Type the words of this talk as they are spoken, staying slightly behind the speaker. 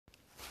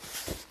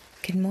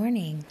Good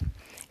morning.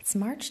 It's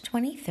March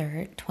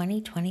 23rd,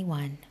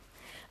 2021.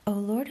 O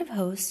Lord of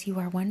hosts, you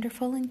are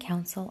wonderful in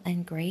counsel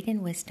and great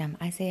in wisdom.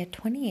 Isaiah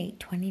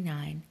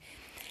 28:29.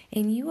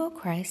 In you, O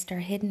Christ,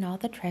 are hidden all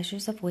the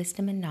treasures of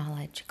wisdom and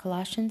knowledge.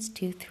 Colossians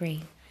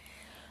 2:3.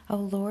 O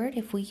Lord,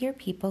 if we, your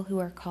people who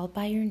are called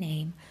by your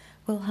name,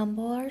 will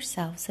humble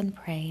ourselves and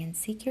pray and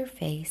seek your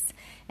face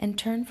and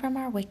turn from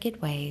our wicked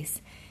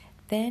ways,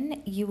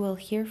 then you will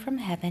hear from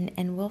heaven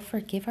and will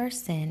forgive our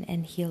sin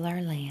and heal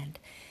our land.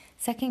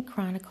 2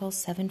 Chronicles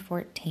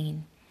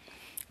 7:14.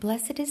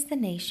 Blessed is the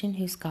nation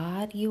whose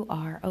God you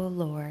are, O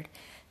Lord,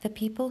 the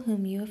people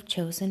whom you have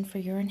chosen for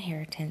your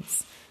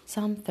inheritance.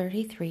 Psalm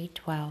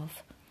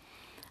 33:12.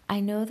 I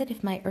know that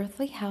if my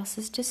earthly house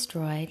is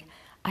destroyed,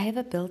 I have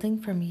a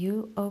building from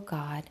you, O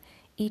God,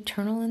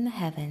 eternal in the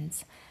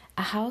heavens,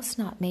 a house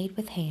not made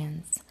with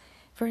hands.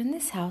 For in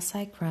this house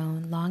I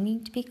groan,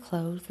 longing to be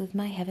clothed with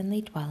my heavenly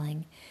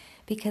dwelling,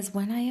 because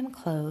when I am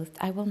clothed,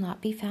 I will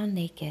not be found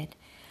naked.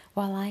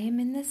 While I am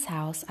in this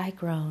house, I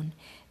groan,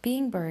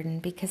 being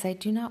burdened, because I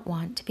do not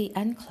want to be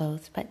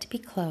unclothed, but to be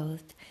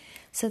clothed,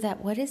 so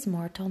that what is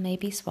mortal may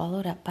be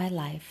swallowed up by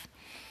life.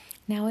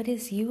 Now it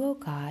is you, O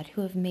God,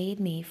 who have made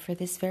me for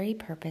this very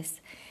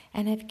purpose,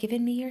 and have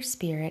given me your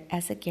Spirit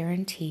as a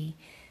guarantee.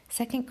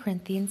 2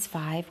 Corinthians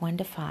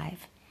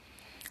 5:1-5.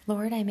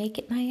 Lord, I make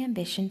it my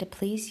ambition to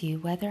please you,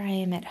 whether I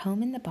am at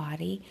home in the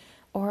body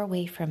or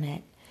away from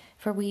it.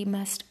 For we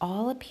must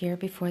all appear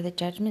before the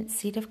judgment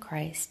seat of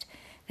Christ,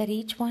 that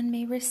each one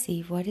may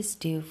receive what is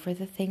due for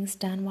the things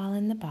done while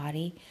in the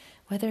body,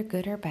 whether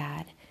good or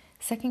bad.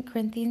 2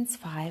 Corinthians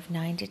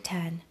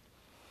 5:9-10.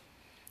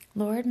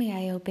 Lord, may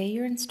I obey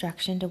your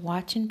instruction to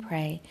watch and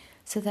pray,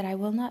 so that I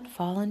will not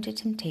fall into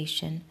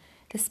temptation.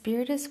 The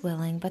spirit is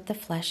willing, but the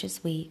flesh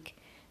is weak.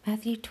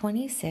 Matthew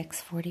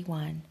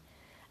 26:41.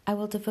 I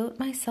will devote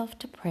myself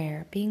to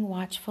prayer, being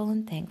watchful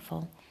and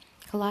thankful.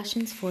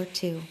 Colossians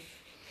 4:2.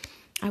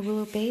 I will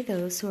obey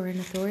those who are in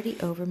authority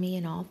over me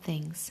in all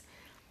things,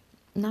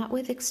 not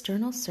with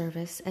external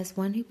service as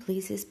one who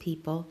pleases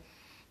people,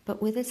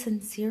 but with a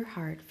sincere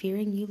heart,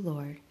 fearing you,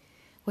 Lord.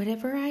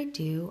 Whatever I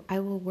do,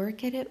 I will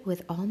work at it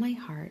with all my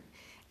heart,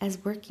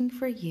 as working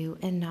for you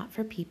and not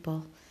for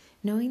people,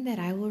 knowing that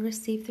I will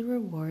receive the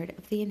reward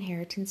of the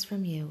inheritance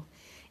from you.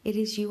 It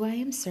is you I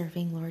am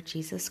serving, Lord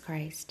Jesus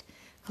Christ.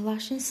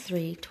 Colossians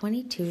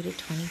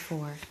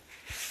 3:22-24.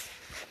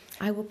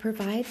 I will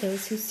provide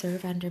those who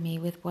serve under me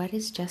with what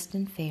is just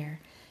and fair,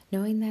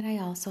 knowing that I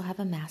also have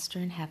a master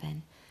in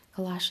heaven.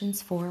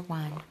 Colossians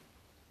 4:1.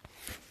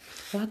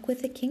 Walk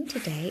with the King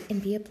today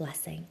and be a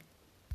blessing.